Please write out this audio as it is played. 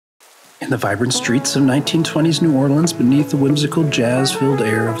the vibrant streets of 1920s New Orleans beneath the whimsical jazz-filled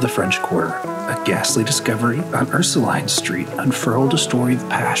air of the French Quarter, a ghastly discovery on Ursuline Street unfurled a story of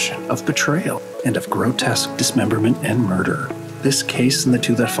passion, of betrayal, and of grotesque dismemberment and murder. This case and the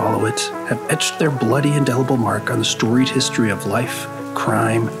two that follow it have etched their bloody, indelible mark on the storied history of life,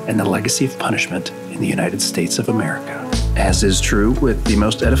 crime, and the legacy of punishment in the United States of America. As is true with the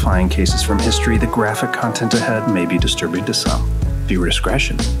most edifying cases from history, the graphic content ahead may be disturbing to some. Viewer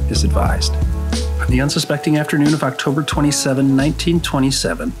discretion is advised. On the unsuspecting afternoon of October 27,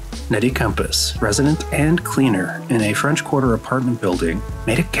 1927, Nettie Compass, resident and cleaner in a French Quarter apartment building,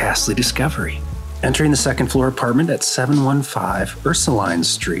 made a ghastly discovery. Entering the second-floor apartment at 715 Ursuline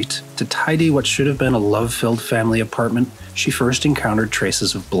Street to tidy what should have been a love-filled family apartment, she first encountered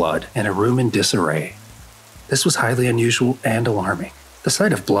traces of blood and a room in disarray. This was highly unusual and alarming. The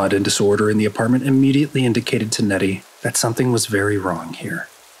sight of blood and disorder in the apartment immediately indicated to Nettie that something was very wrong here.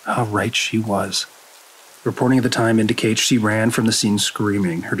 How right she was. Reporting at the time indicates she ran from the scene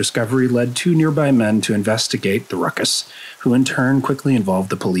screaming. Her discovery led two nearby men to investigate the ruckus, who in turn quickly involved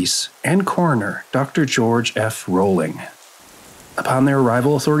the police and coroner, Dr. George F. Rolling. Upon their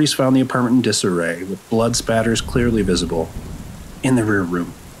arrival, authorities found the apartment in disarray, with blood spatters clearly visible. In the rear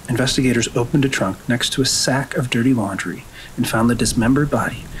room, investigators opened a trunk next to a sack of dirty laundry and found the dismembered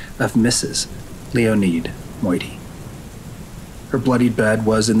body of Mrs. Leonide Moity. Her bloodied bed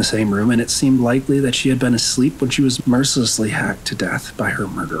was in the same room, and it seemed likely that she had been asleep when she was mercilessly hacked to death by her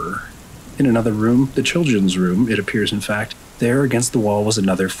murderer. In another room, the children's room, it appears in fact, there against the wall was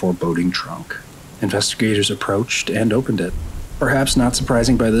another foreboding trunk. Investigators approached and opened it. Perhaps not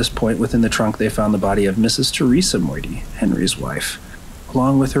surprising by this point, within the trunk they found the body of Mrs. Teresa Moity, Henry's wife.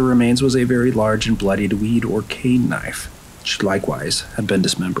 Along with her remains was a very large and bloodied weed or cane knife. She likewise had been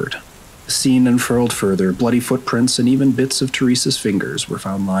dismembered. The scene unfurled further. Bloody footprints and even bits of Teresa's fingers were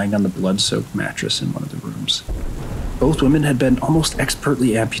found lying on the blood-soaked mattress in one of the rooms. Both women had been almost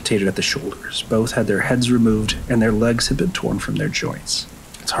expertly amputated at the shoulders. Both had their heads removed, and their legs had been torn from their joints.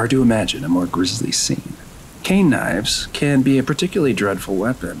 It's hard to imagine a more grisly scene. Cane knives can be a particularly dreadful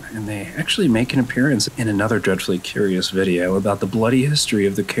weapon, and they actually make an appearance in another dreadfully curious video about the bloody history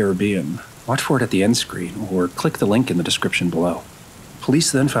of the Caribbean. Watch for it at the end screen, or click the link in the description below.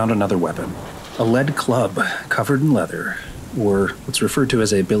 Police then found another weapon, a lead club covered in leather, or what's referred to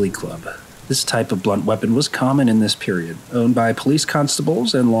as a billy club. This type of blunt weapon was common in this period, owned by police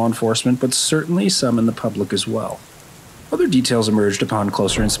constables and law enforcement, but certainly some in the public as well. Other details emerged upon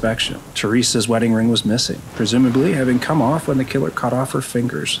closer inspection. Teresa's wedding ring was missing, presumably having come off when the killer cut off her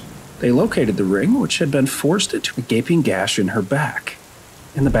fingers. They located the ring, which had been forced into a gaping gash in her back.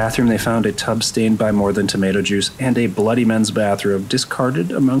 In the bathroom, they found a tub stained by more than tomato juice and a bloody men's bathrobe discarded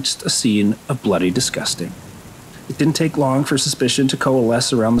amongst a scene of bloody disgusting. It didn't take long for suspicion to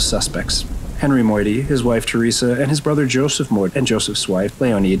coalesce around the suspects. Henry Moity, his wife Teresa, and his brother Joseph Moity and Joseph's wife,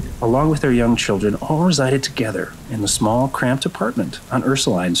 Leonide, along with their young children, all resided together in the small, cramped apartment on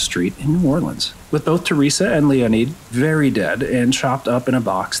Ursuline Street in New Orleans. With both Teresa and Leonide very dead and chopped up in a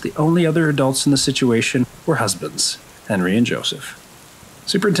box, the only other adults in the situation were husbands, Henry and Joseph.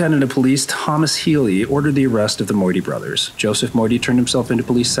 Superintendent of Police Thomas Healy ordered the arrest of the Moity brothers. Joseph Moity turned himself into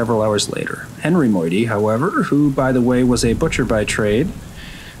police several hours later. Henry Moity, however, who, by the way, was a butcher by trade,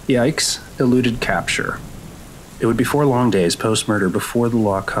 yikes, eluded capture. It would be 4 long days post-murder before the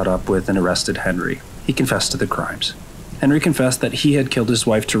law caught up with and arrested Henry. He confessed to the crimes. Henry confessed that he had killed his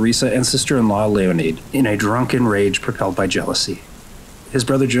wife Teresa and sister-in-law Leonide in a drunken rage propelled by jealousy. His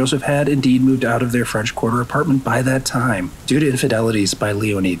brother Joseph had indeed moved out of their French Quarter apartment by that time, due to infidelities by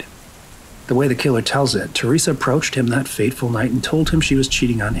Leonide. The way the killer tells it, Teresa approached him that fateful night and told him she was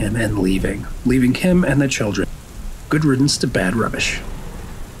cheating on him and leaving him and the children. Good riddance to bad rubbish.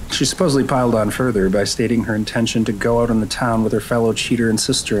 She supposedly piled on further by stating her intention to go out in the town with her fellow cheater and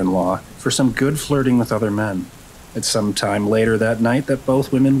sister-in-law for some good flirting with other men. It's some time later that night that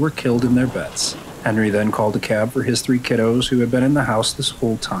both women were killed in their beds. Henry then called a cab for his 3 kiddos who had been in the house this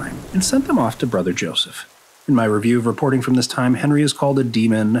whole time and sent them off to brother Joseph. In my review of reporting from this time, Henry is called a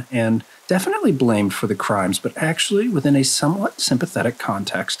demon and definitely blamed for the crimes, but actually within a somewhat sympathetic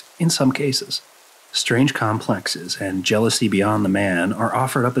context in some cases. Strange complexes and jealousy beyond the man are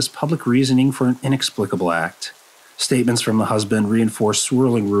offered up as public reasoning for an inexplicable act. Statements from the husband reinforce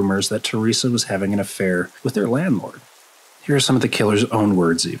swirling rumors that Teresa was having an affair with their landlord. Here are some of the killer's own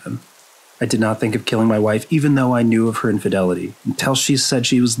words even. I did not think of killing my wife even though I knew of her infidelity, until she said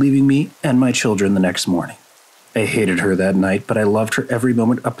she was leaving me and my children the next morning. I hated her that night, but I loved her every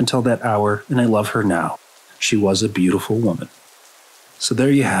moment up until that hour, and I love her now. She was a beautiful woman. So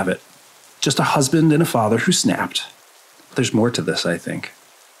there you have it. Just a husband and a father who snapped. But there's more to this, I think.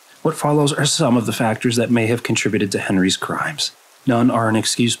 What follows are some of the factors that may have contributed to Henry's crimes. None are an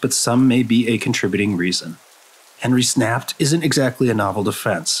excuse, but some may be a contributing reason. Henry snapped isn't exactly a novel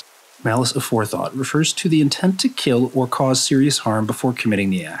defense. Malice aforethought refers to the intent to kill or cause serious harm before committing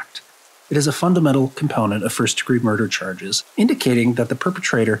the act. It is a fundamental component of first-degree murder charges, indicating that the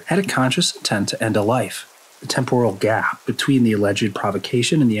perpetrator had a conscious intent to end a life. The temporal gap between the alleged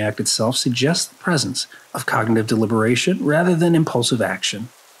provocation and the act itself suggests the presence of cognitive deliberation rather than impulsive action.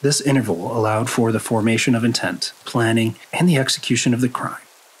 This interval allowed for the formation of intent, planning, and the execution of the crime,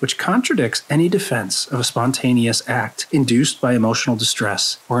 which contradicts any defense of a spontaneous act induced by emotional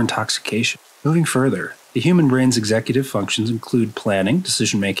distress or intoxication. Moving further, the human brain's executive functions include planning,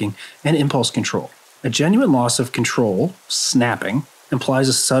 decision-making, and impulse control. A genuine loss of control, snapping, implies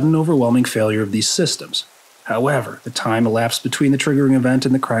a sudden, overwhelming failure of these systems. However, the time elapsed between the triggering event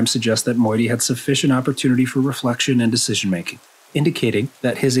and the crime suggests that Moity had sufficient opportunity for reflection and decision-making, indicating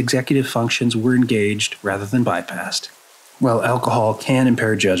that his executive functions were engaged rather than bypassed. While alcohol can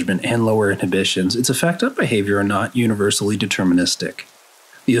impair judgment and lower inhibitions, its effect on behavior are not universally deterministic.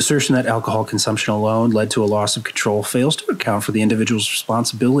 The assertion that alcohol consumption alone led to a loss of control fails to account for the individual's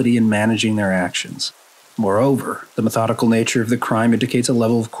responsibility in managing their actions. Moreover, the methodical nature of the crime indicates a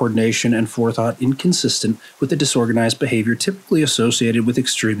level of coordination and forethought inconsistent with the disorganized behavior typically associated with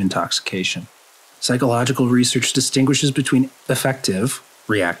extreme intoxication. Psychological research distinguishes between effective,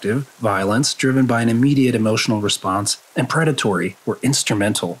 reactive violence driven by an immediate emotional response and predatory or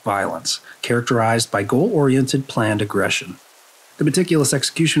instrumental violence characterized by goal-oriented planned aggression. The meticulous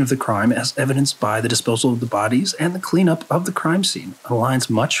execution of the crime, as evidenced by the disposal of the bodies and the cleanup of the crime scene, aligns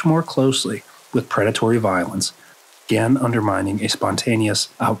much more closely with predatory violence, again undermining a spontaneous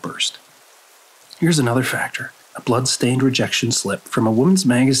outburst. Here's another factor. A blood-stained rejection slip from a woman's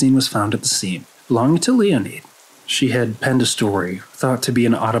magazine was found at the scene, belonging to Leonid. She had penned a story, thought to be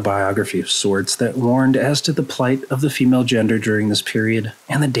an autobiography of sorts, that warned as to the plight of the female gender during this period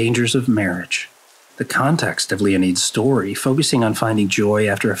and the dangers of marriage. The context of Leonid's story, focusing on finding joy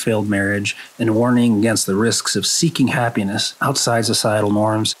after a failed marriage and warning against the risks of seeking happiness outside societal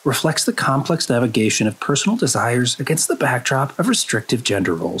norms, reflects the complex navigation of personal desires against the backdrop of restrictive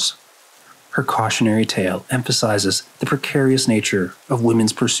gender roles. Her cautionary tale emphasizes the precarious nature of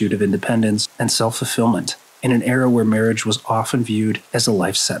women's pursuit of independence and self-fulfillment in an era where marriage was often viewed as a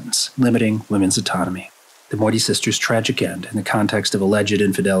life sentence, limiting women's autonomy. The Moity sisters' tragic end, in the context of alleged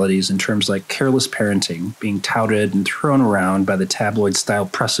infidelities in terms like careless parenting being touted and thrown around by the tabloid-style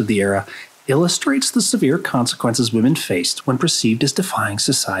press of the era, illustrates the severe consequences women faced when perceived as defying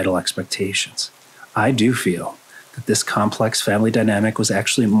societal expectations. I do feel that this complex family dynamic was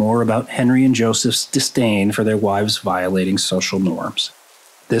actually more about Henry and Joseph's disdain for their wives violating social norms.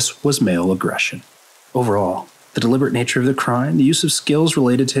 This was male aggression. Overall, the deliberate nature of the crime, the use of skills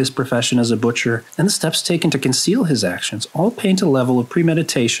related to his profession as a butcher, and the steps taken to conceal his actions all paint a level of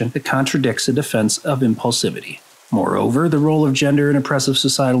premeditation that contradicts a defense of impulsivity. Moreover, the role of gender in oppressive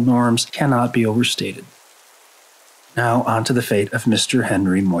societal norms cannot be overstated. Now on to the fate of Mr.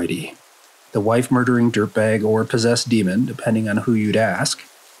 Henry Moity. The wife-murdering dirtbag or possessed demon, depending on who you'd ask,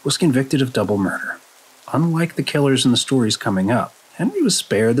 was convicted of double murder. Unlike the killers in the stories coming up, Henry was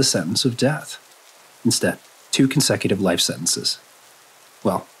spared the sentence of death. Instead, 2 consecutive life sentences.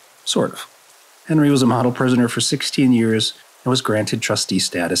 Well, sort of. Henry was a model prisoner for 16 years and was granted trustee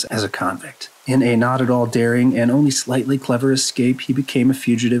status as a convict. In a not at all daring and only slightly clever escape, he became a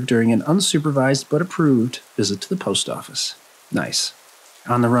fugitive during an unsupervised but approved visit to the post office. Nice.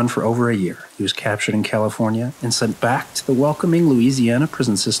 On the run for over a year, he was captured in California and sent back to the welcoming Louisiana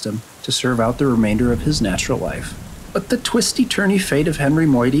prison system to serve out the remainder of his natural life. But the twisty-turny fate of Henry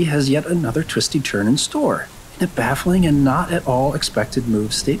Moity has yet another twisty turn in store. In a baffling and not at all expected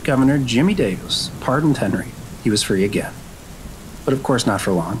move, State Governor Jimmy Davis pardoned Henry. He was free again. But of course not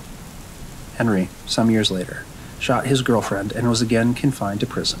for long. Henry, some years later, shot his girlfriend and was again confined to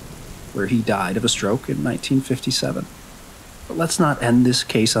prison, where he died of a stroke in 1957. But let's not end this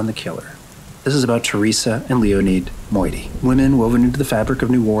case on the killer. This is about Teresa and Leonid Moity, women woven into the fabric of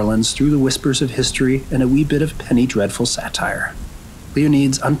New Orleans through the whispers of history and a wee bit of penny dreadful satire.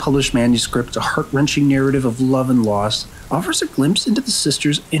 Leonid's unpublished manuscript, a heart-wrenching narrative of love and loss, offers a glimpse into the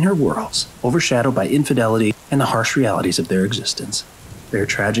sisters' inner worlds, overshadowed by infidelity and the harsh realities of their existence. Their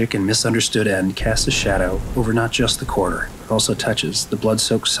tragic and misunderstood end casts a shadow over not just the quarter, but also touches the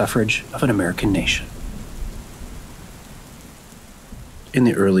blood-soaked suffrage of an American nation. In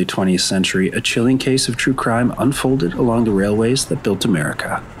the early 20th century, a chilling case of true crime unfolded along the railways that built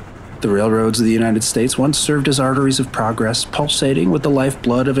America. The railroads of the United States once served as arteries of progress, pulsating with the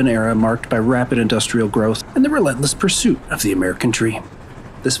lifeblood of an era marked by rapid industrial growth and the relentless pursuit of the American dream.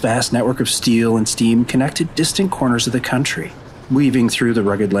 This vast network of steel and steam connected distant corners of the country, weaving through the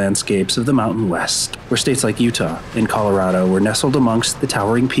rugged landscapes of the Mountain West, where states like Utah and Colorado were nestled amongst the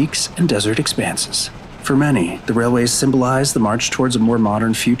towering peaks and desert expanses. For many, the railways symbolized the march towards a more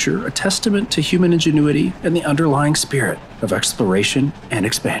modern future, a testament to human ingenuity and the underlying spirit of exploration and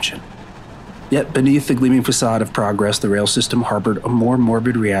expansion. Yet beneath the gleaming facade of progress, the rail system harbored a more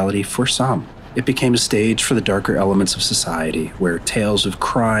morbid reality for some. It became a stage for the darker elements of society, where tales of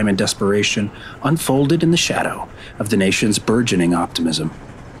crime and desperation unfolded in the shadow of the nation's burgeoning optimism.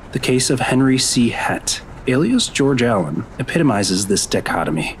 The case of Henry C. Hett, alias George Allen, epitomizes this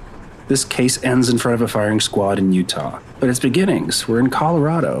dichotomy. This case ends in front of a firing squad in Utah, but its beginnings were in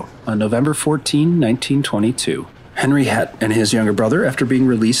Colorado on November 14, 1922. Henry Hett and his younger brother, after being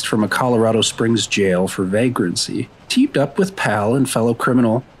released from a Colorado Springs jail for vagrancy, teamed up with pal and fellow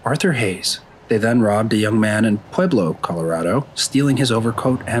criminal Arthur Hayes. They then robbed a young man in Pueblo, Colorado, stealing his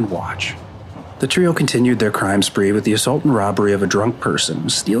overcoat and watch. The trio continued their crime spree with the assault and robbery of a drunk person,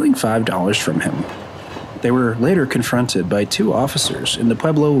 stealing $5 from him. They were later confronted by two officers in the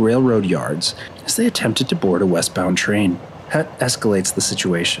Pueblo railroad yards as they attempted to board a westbound train. Hett escalates the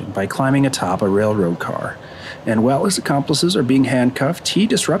situation by climbing atop a railroad car, and while his accomplices are being handcuffed, he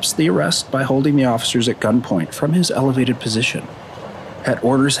disrupts the arrest by holding the officers at gunpoint from his elevated position. Hett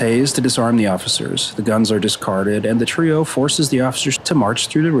orders Hayes to disarm the officers, the guns are discarded, and the trio forces the officers to march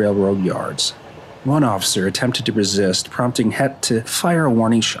through the railroad yards. One officer attempted to resist, prompting Hett to fire a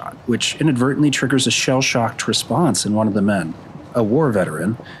warning shot, which inadvertently triggers a shell-shocked response in one of the men, a war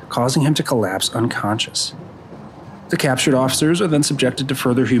veteran, causing him to collapse unconscious. The captured officers are then subjected to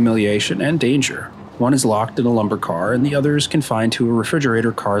further humiliation and danger. One is locked in a lumber car, and the other is confined to a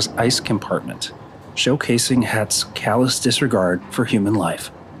refrigerator car's ice compartment, showcasing Hett's callous disregard for human life.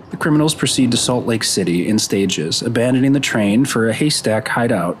 The criminals proceed to Salt Lake City in stages, abandoning the train for a haystack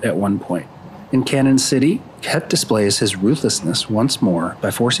hideout at one point. In Cannon City, Hett displays his ruthlessness once more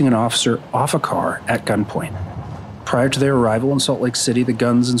by forcing an officer off a car at gunpoint. Prior to their arrival in Salt Lake City, the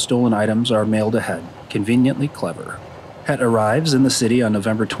guns and stolen items are mailed ahead, conveniently clever. Hett arrives in the city on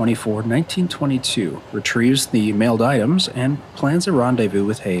November 24, 1922, retrieves the mailed items, and plans a rendezvous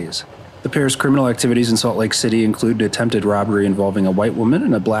with Hayes. The pair's criminal activities in Salt Lake City include an attempted robbery involving a white woman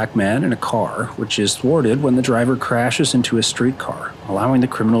and a black man in a car, which is thwarted when the driver crashes into a streetcar, allowing the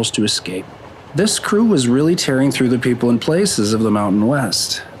criminals to escape. This crew was really tearing through the people and places of the Mountain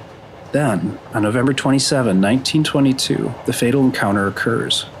West. Then, on November 27, 1922, the fatal encounter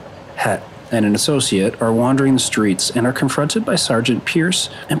occurs. Hett and an associate are wandering the streets and are confronted by Sergeant Pierce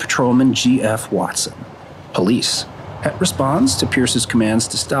and Patrolman G.F. Watson. Police. Hett responds to Pierce's commands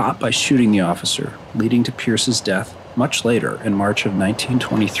to stop by shooting the officer, leading to Pierce's death much later in March of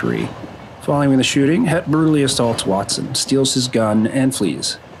 1923. Following the shooting, Hett brutally assaults Watson, steals his gun, and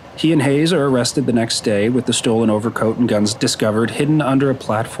flees. He and Hayes are arrested the next day with the stolen overcoat and guns discovered hidden under a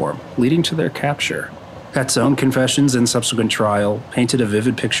platform, leading to their capture. Hett's own confessions and subsequent trial painted a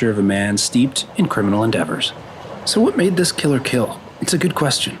vivid picture of a man steeped in criminal endeavors. So what made this killer kill? It's a good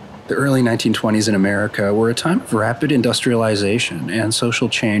question. The early 1920s in America were a time of rapid industrialization and social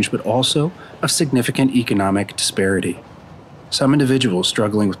change, but also of significant economic disparity. Some individuals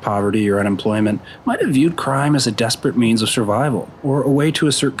struggling with poverty or unemployment might have viewed crime as a desperate means of survival or a way to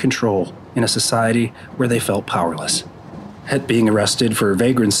assert control in a society where they felt powerless. Hett being arrested for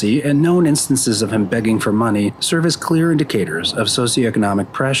vagrancy and known instances of him begging for money serve as clear indicators of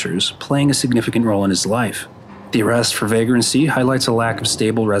socioeconomic pressures playing a significant role in his life. The arrest for vagrancy highlights a lack of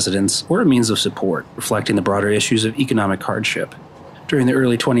stable residence or a means of support, reflecting the broader issues of economic hardship. During the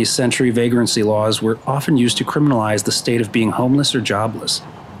early 20th century, vagrancy laws were often used to criminalize the state of being homeless or jobless,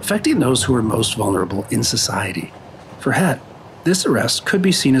 affecting those who were most vulnerable in society. For Hett, this arrest could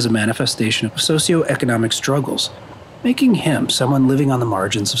be seen as a manifestation of socioeconomic struggles, making him someone living on the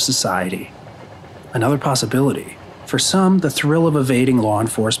margins of society. Another possibility. For some, the thrill of evading law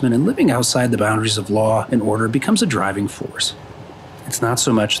enforcement and living outside the boundaries of law and order becomes a driving force. It's not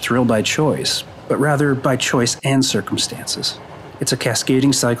so much thrill by choice, but rather by choice and circumstances. It's a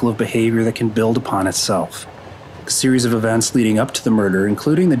cascading cycle of behavior that can build upon itself. The series of events leading up to the murder,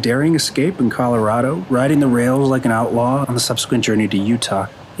 including the daring escape in Colorado, riding the rails like an outlaw on the subsequent journey to Utah,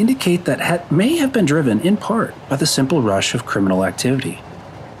 indicate that Hett may have been driven in part by the simple rush of criminal activity.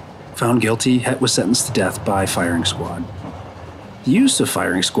 Found guilty, Hett was sentenced to death by firing squad. The use of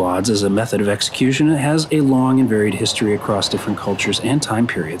firing squads as a method of execution has a long and varied history across different cultures and time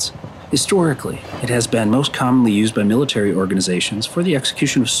periods. Historically, it has been most commonly used by military organizations for the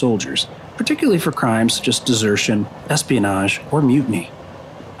execution of soldiers, particularly for crimes such as desertion, espionage, or mutiny.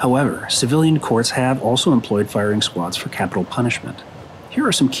 However, civilian courts have also employed firing squads for capital punishment. Here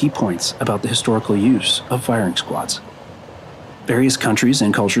are some key points about the historical use of firing squads. Various countries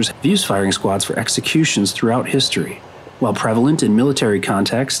and cultures have used firing squads for executions throughout history. While prevalent in military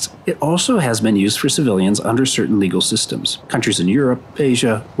contexts, it also has been used for civilians under certain legal systems. Countries in Europe,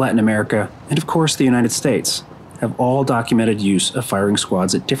 Asia, Latin America, and of course the United States have all documented use of firing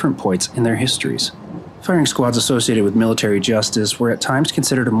squads at different points in their histories. Firing squads associated with military justice were at times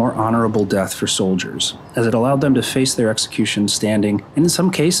considered a more honorable death for soldiers, as it allowed them to face their execution standing, and in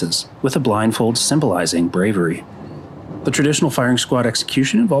some cases, with a blindfold symbolizing bravery. The traditional firing squad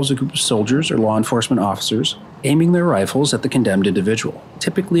execution involves a group of soldiers or law enforcement officers aiming their rifles at the condemned individual,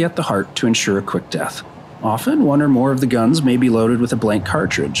 typically at the heart to ensure a quick death. Often, one or more of the guns may be loaded with a blank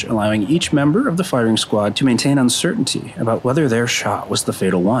cartridge, allowing each member of the firing squad to maintain uncertainty about whether their shot was the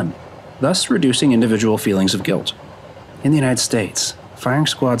fatal one, thus reducing individual feelings of guilt. In the United States, firing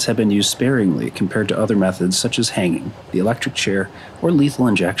squads have been used sparingly compared to other methods such as hanging, the electric chair, or lethal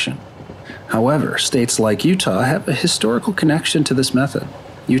injection. However, states like Utah have a historical connection to this method.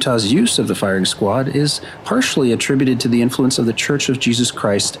 Utah's use of the firing squad is partially attributed to the influence of the Church of Jesus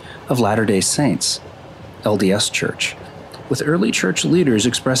Christ of Latter-day Saints, LDS Church, with early church leaders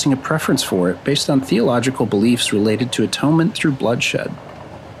expressing a preference for it based on theological beliefs related to atonement through bloodshed.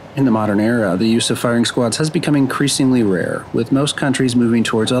 In the modern era, the use of firing squads has become increasingly rare, with most countries moving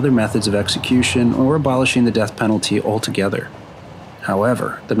towards other methods of execution or abolishing the death penalty altogether.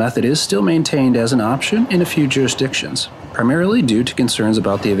 However, the method is still maintained as an option in a few jurisdictions, primarily due to concerns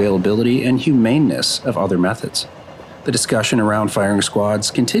about the availability and humaneness of other methods. The discussion around firing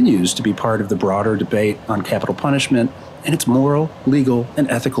squads continues to be part of the broader debate on capital punishment and its moral, legal, and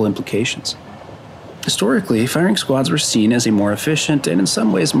ethical implications. Historically, firing squads were seen as a more efficient and in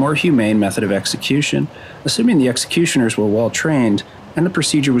some ways more humane method of execution, assuming the executioners were well trained and the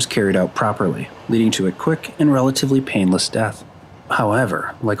procedure was carried out properly, leading to a quick and relatively painless death.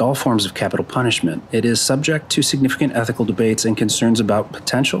 However, like all forms of capital punishment, it is subject to significant ethical debates and concerns about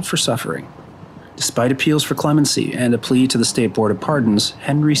potential for suffering. Despite appeals for clemency and a plea to the State Board of Pardons,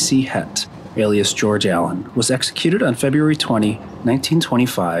 Henry C. Hett, alias George Allen, was executed on February 20,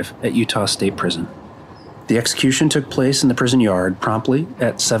 1925 at Utah State Prison. The execution took place in the prison yard promptly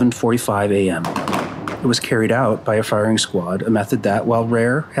at 7:45 a.m. It was carried out by a firing squad, a method that, while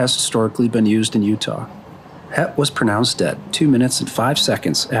rare, has historically been used in Utah. Hett was pronounced dead 2 minutes and 5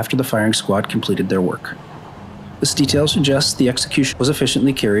 seconds after the firing squad completed their work. This detail suggests the execution was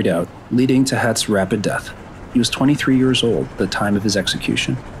efficiently carried out, leading to Hett's rapid death. He was 23 years old at the time of his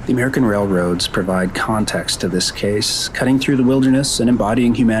execution. The American railroads provide context to this case, cutting through the wilderness and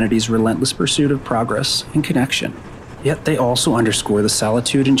embodying humanity's relentless pursuit of progress and connection. Yet they also underscore the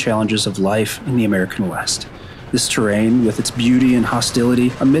solitude and challenges of life in the American West. This terrain, with its beauty and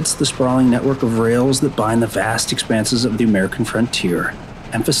hostility, amidst the sprawling network of rails that bind the vast expanses of the American frontier,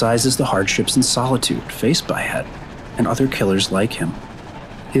 emphasizes the hardships and solitude faced by Hett and other killers like him.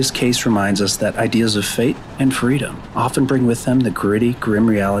 His case reminds us that ideas of fate and freedom often bring with them the gritty, grim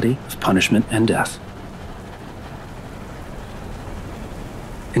reality of punishment and death.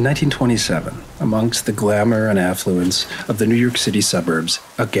 In 1927, amongst the glamour and affluence of the New York City suburbs,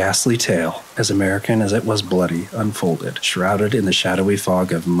 a ghastly tale, as American as it was bloody, unfolded, shrouded in the shadowy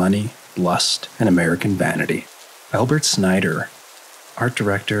fog of money, lust, and American vanity. Albert Snyder, art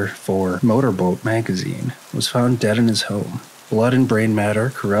director for Motorboat magazine, was found dead in his home, blood and brain matter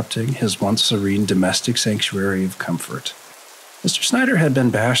corrupting his once serene domestic sanctuary of comfort. Mr. Snyder had been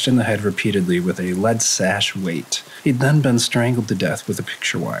bashed in the head repeatedly with a lead sash weight. He'd then been strangled to death with a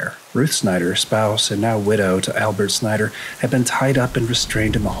picture wire. Ruth Snyder, spouse and now widow to Albert Snyder, had been tied up and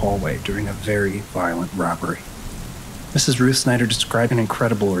restrained in the hallway during a very violent robbery. Mrs. Ruth Snyder described an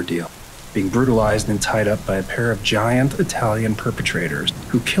incredible ordeal, being brutalized and tied up by a pair of giant Italian perpetrators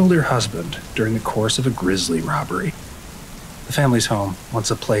who killed her husband during the course of a grisly robbery. The family's home,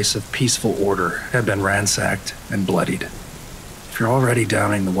 once a place of peaceful order, had been ransacked and bloodied. If you're already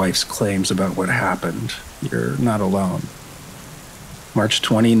doubting the wife's claims about what happened, you're not alone. March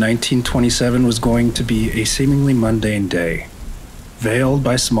 20, 1927 was going to be a seemingly mundane day. Veiled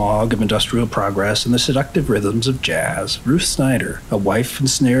by smog of industrial progress and the seductive rhythms of jazz, Ruth Snyder, a wife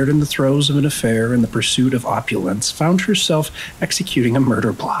ensnared in the throes of an affair in the pursuit of opulence, found herself executing a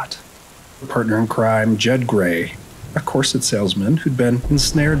murder plot. Her partner in crime, Judd Gray, a corset salesman who'd been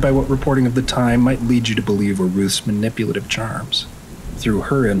ensnared by what reporting of the time might lead you to believe were Ruth's manipulative charms. Through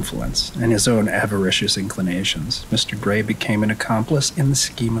her influence and his own avaricious inclinations, Mr. Gray became an accomplice in the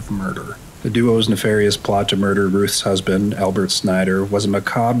scheme of murder. The duo's nefarious plot to murder Ruth's husband, Albert Snyder, was a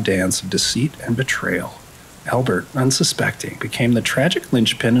macabre dance of deceit and betrayal. Albert, unsuspecting, became the tragic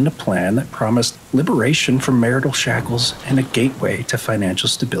linchpin in a plan that promised liberation from marital shackles and a gateway to financial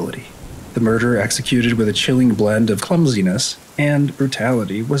stability. The murder, executed with a chilling blend of clumsiness and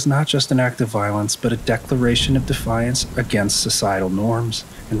brutality, was not just an act of violence, but a declaration of defiance against societal norms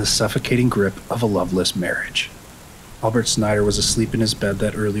and the suffocating grip of a loveless marriage. Albert Snyder was asleep in his bed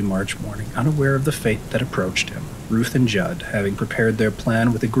that early March morning, unaware of the fate that approached him. Ruth and Judd, having prepared their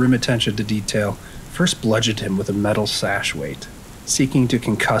plan with a grim attention to detail, first bludgeoned him with a metal sash weight, seeking to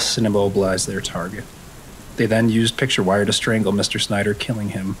concuss and immobilize their target. They then used picture wire to strangle Mr. Snyder, killing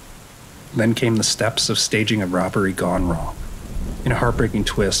him. Then came the steps of staging a robbery gone wrong. In a heartbreaking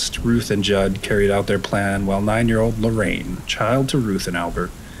twist, Ruth and Judd carried out their plan while 9-year-old Lorraine, child to Ruth and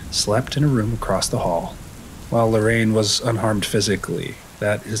Albert, slept in a room across the hall. While Lorraine was unharmed physically,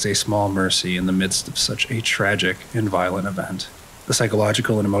 that is a small mercy in the midst of such a tragic and violent event. The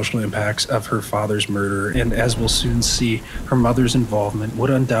psychological and emotional impacts of her father's murder, and as we'll soon see, her mother's involvement would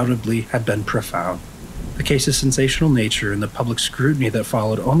undoubtedly have been profound. The case's sensational nature and the public scrutiny that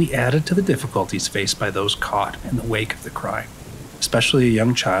followed only added to the difficulties faced by those caught in the wake of the crime, especially a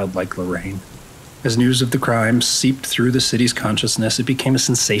young child like Lorraine. As news of the crime seeped through the city's consciousness, it became a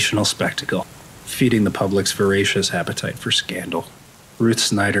sensational spectacle, feeding the public's voracious appetite for scandal. Ruth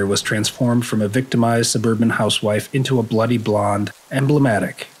Snyder was transformed from a victimized suburban housewife into a bloody blonde,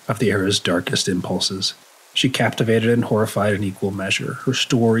 emblematic of the era's darkest impulses. She captivated and horrified in equal measure. Her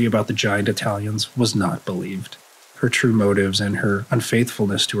story about the giant Italians was not believed. Her true motives and her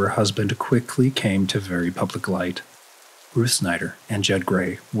unfaithfulness to her husband quickly came to very public light. Ruth Snyder and Judd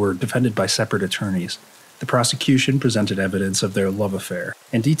Gray were defended by separate attorneys. The prosecution presented evidence of their love affair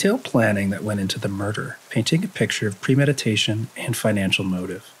and detailed planning that went into the murder, painting a picture of premeditation and financial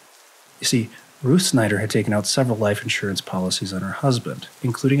motive. You see, Ruth Snyder had taken out several life insurance policies on her husband,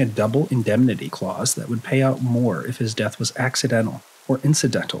 including a double indemnity clause that would pay out more if his death was accidental or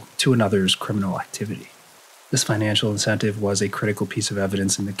incidental to another's criminal activity. This financial incentive was a critical piece of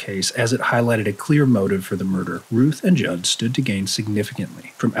evidence in the case, as it highlighted a clear motive for the murder. Ruth and Judd stood to gain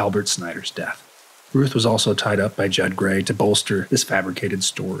significantly from Albert Snyder's death. Ruth was also tied up by Judd Gray to bolster this fabricated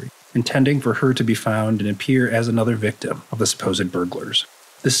story, intending for her to be found and appear as another victim of the supposed burglars.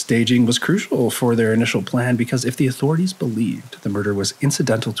 This staging was crucial for their initial plan because if the authorities believed the murder was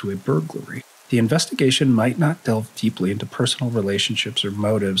incidental to a burglary, the investigation might not delve deeply into personal relationships or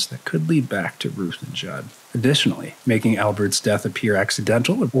motives that could lead back to Ruth and Judd. Additionally, making Albert's death appear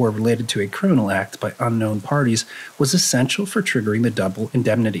accidental or related to a criminal act by unknown parties was essential for triggering the double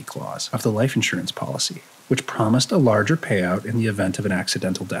indemnity clause of the life insurance policy, which promised a larger payout in the event of an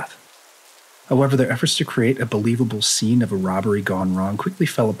accidental death. However, their efforts to create a believable scene of a robbery gone wrong quickly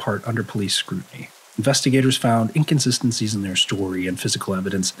fell apart under police scrutiny. Investigators found inconsistencies in their story and physical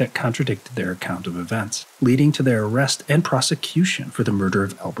evidence that contradicted their account of events, leading to their arrest and prosecution for the murder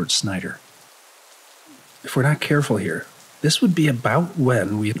of Albert Snyder. If we're not careful here, this would be about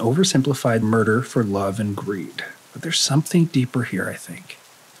when we oversimplified murder for love and greed. But there's something deeper here, I think.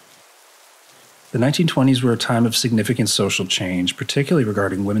 The 1920s were a time of significant social change, particularly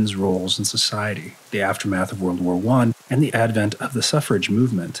regarding women's roles in society. The aftermath of World War I and the advent of the suffrage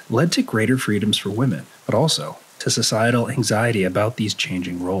movement led to greater freedoms for women, but also to societal anxiety about these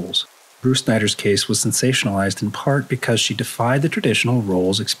changing roles. Ruth Snyder's case was sensationalized in part because she defied the traditional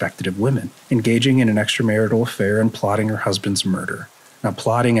roles expected of women, engaging in an extramarital affair and plotting her husband's murder. Now,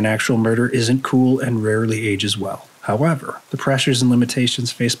 plotting an actual murder isn't cool and rarely ages well. However, the pressures and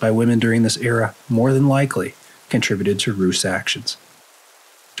limitations faced by women during this era more than likely contributed to Ruth's actions.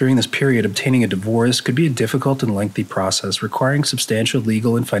 During this period, obtaining a divorce could be a difficult and lengthy process requiring substantial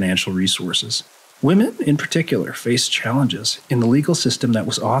legal and financial resources. Women, in particular, faced challenges in the legal system that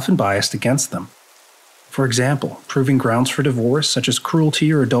was often biased against them. For example, proving grounds for divorce, such as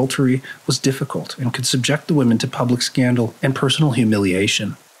cruelty or adultery, was difficult and could subject the women to public scandal and personal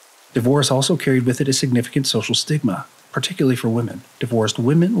humiliation. Divorce also carried with it a significant social stigma, particularly for women. Divorced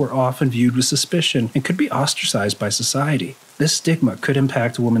women were often viewed with suspicion and could be ostracized by society. This stigma could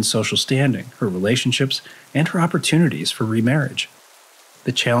impact a woman's social standing, her relationships, and her opportunities for remarriage.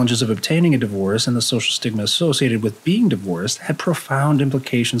 The challenges of obtaining a divorce and the social stigma associated with being divorced had profound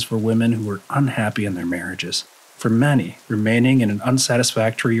implications for women who were unhappy in their marriages. For many, remaining in an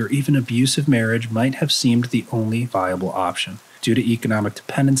unsatisfactory or even abusive marriage might have seemed the only viable option, due to economic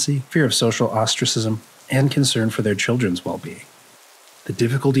dependency, fear of social ostracism, and concern for their children's well-being. The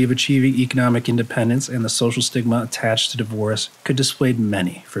difficulty of achieving economic independence and the social stigma attached to divorce could dissuade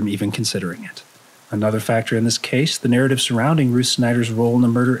many from even considering it. Another factor in this case, the narrative surrounding Ruth Snyder's role in the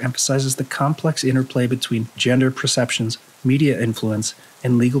murder emphasizes the complex interplay between gender perceptions, media influence,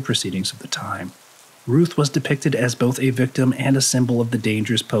 and legal proceedings of the time. Ruth was depicted as both a victim and a symbol of the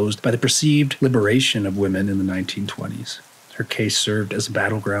dangers posed by the perceived liberation of women in the 1920s. Her case served as a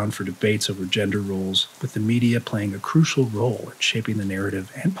battleground for debates over gender roles, with the media playing a crucial role in shaping the narrative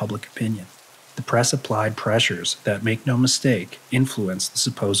and public opinion. The press applied pressures that, make no mistake, influenced the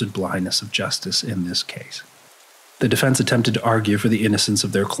supposed blindness of justice in this case. The defense attempted to argue for the innocence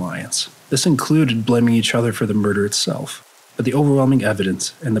of their clients. This included blaming each other for the murder itself, but the overwhelming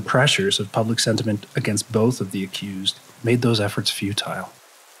evidence and the pressures of public sentiment against both of the accused made those efforts futile.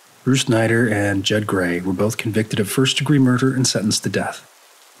 Ruth Snyder and Judd Gray were both convicted of first-degree murder and sentenced to death.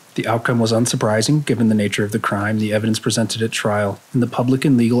 The outcome was unsurprising given the nature of the crime, the evidence presented at trial, and the public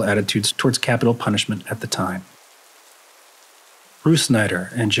and legal attitudes towards capital punishment at the time. Ruth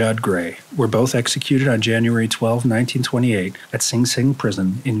Snyder and Judd Gray were both executed on January 12, 1928 at Sing Sing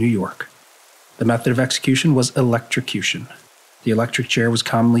Prison in New York. The method of execution was electrocution. The electric chair was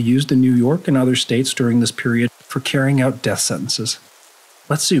commonly used in New York and other states during this period for carrying out death sentences.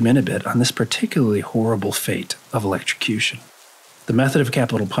 Let's zoom in a bit on this particularly horrible fate of electrocution. The method of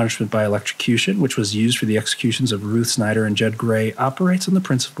capital punishment by electrocution, which was used for the executions of Ruth Snyder and Judd Gray, operates on the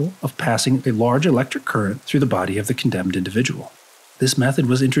principle of passing a large electric current through the body of the condemned individual. This method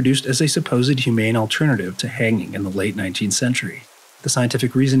was introduced as a supposed humane alternative to hanging in the late 19th century. The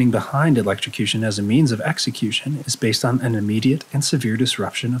scientific reasoning behind electrocution as a means of execution is based on an immediate and severe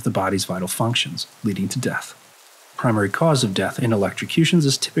disruption of the body's vital functions, leading to death. The primary cause of death in electrocutions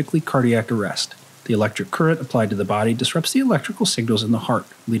is typically cardiac arrest. The electric current applied to the body disrupts the electrical signals in the heart,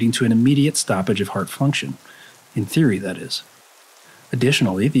 leading to an immediate stoppage of heart function. In theory, that is.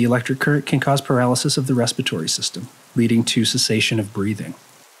 Additionally, the electric current can cause paralysis of the respiratory system, leading to cessation of breathing.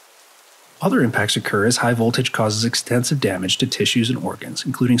 Other impacts occur as high voltage causes extensive damage to tissues and organs,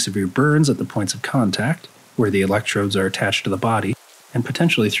 including severe burns at the points of contact, where the electrodes are attached to the body, and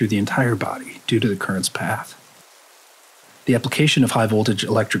potentially through the entire body due to the current's path. The application of high voltage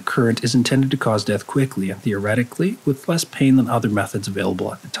electric current is intended to cause death quickly and theoretically with less pain than other methods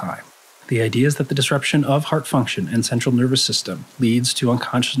available at the time. The idea is that the disruption of heart function and central nervous system leads to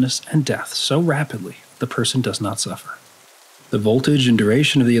unconsciousness and death so rapidly the person does not suffer. The voltage and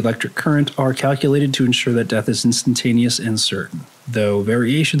duration of the electric current are calculated to ensure that death is instantaneous and certain, though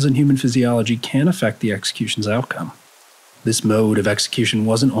variations in human physiology can affect the execution's outcome. This mode of execution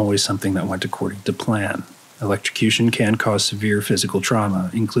wasn't always something that went according to plan. Electrocution can cause severe physical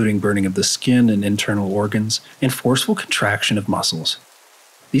trauma, including burning of the skin and internal organs, and forceful contraction of muscles.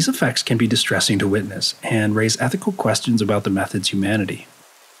 These effects can be distressing to witness and raise ethical questions about the method's humanity.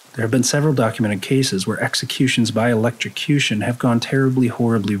 There have been several documented cases where executions by electrocution have gone terribly,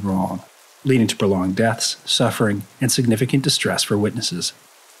 horribly wrong, leading to prolonged deaths, suffering, and significant distress for witnesses.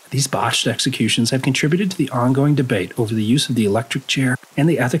 These botched executions have contributed to the ongoing debate over the use of the electric chair and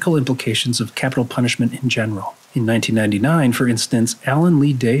the ethical implications of capital punishment in general. In 1999, for instance, Alan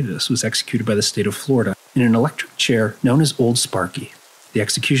Lee Davis was executed by the state of Florida in an electric chair known as Old Sparky. The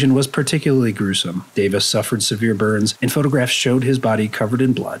execution was particularly gruesome. Davis suffered severe burns, and photographs showed his body covered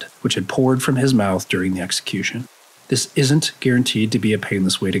in blood, which had poured from his mouth during the execution. This isn't guaranteed to be a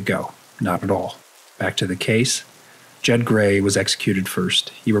painless way to go. Not at all. Back to the case. Judd Gray was executed first.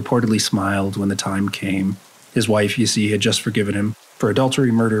 He reportedly smiled when the time came. His wife, you see, had just forgiven him. For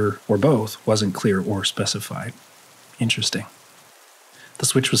adultery, murder, or both, wasn't clear or specified. Interesting. The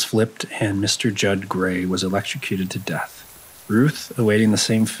switch was flipped, and Mr. Judd Gray was electrocuted to death. Ruth, awaiting the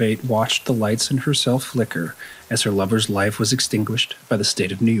same fate, watched the lights in her cell flicker as her lover's life was extinguished by the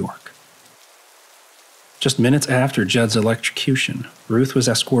state of New York. Just minutes after Judd's electrocution, Ruth was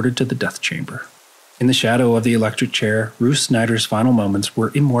escorted to the death chamber. In the shadow of the electric chair, Ruth Snyder's final moments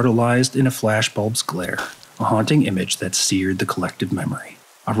were immortalized in a flashbulb's glare, a haunting image that seared the collective memory.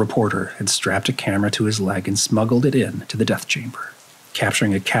 A reporter had strapped a camera to his leg and smuggled it in to the death chamber,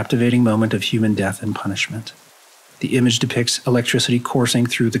 capturing a captivating moment of human death and punishment. The image depicts electricity coursing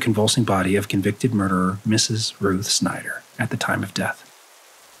through the convulsing body of convicted murderer Mrs. Ruth Snyder at the time of death.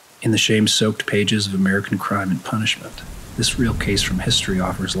 In the shame-soaked pages of American crime and punishment, this real case from history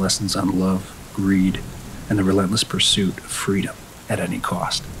offers lessons on love, greed, and the relentless pursuit of freedom at any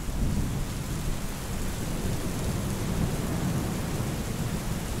cost.